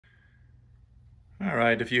All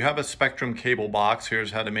right, if you have a Spectrum cable box,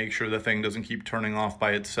 here's how to make sure the thing doesn't keep turning off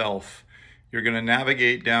by itself. You're going to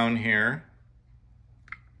navigate down here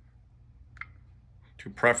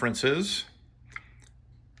to Preferences.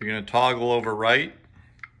 You're going to toggle over right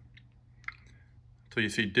until you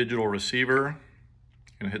see Digital Receiver.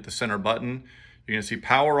 You're going to hit the center button. You're going to see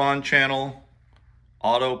Power On Channel,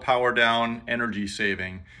 Auto Power Down, Energy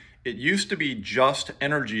Saving. It used to be just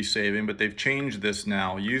energy saving, but they've changed this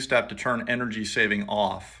now. You used to have to turn energy saving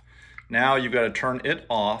off. Now you've got to turn it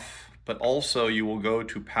off, but also you will go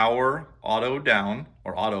to Power Auto Down,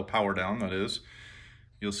 or Auto Power Down, that is.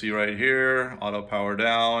 You'll see right here, Auto Power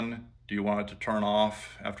Down. Do you want it to turn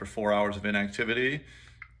off after 4 hours of inactivity?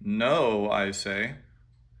 No, I say.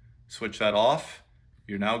 Switch that off.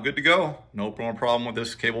 You're now good to go. No more problem with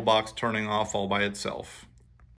this cable box turning off all by itself.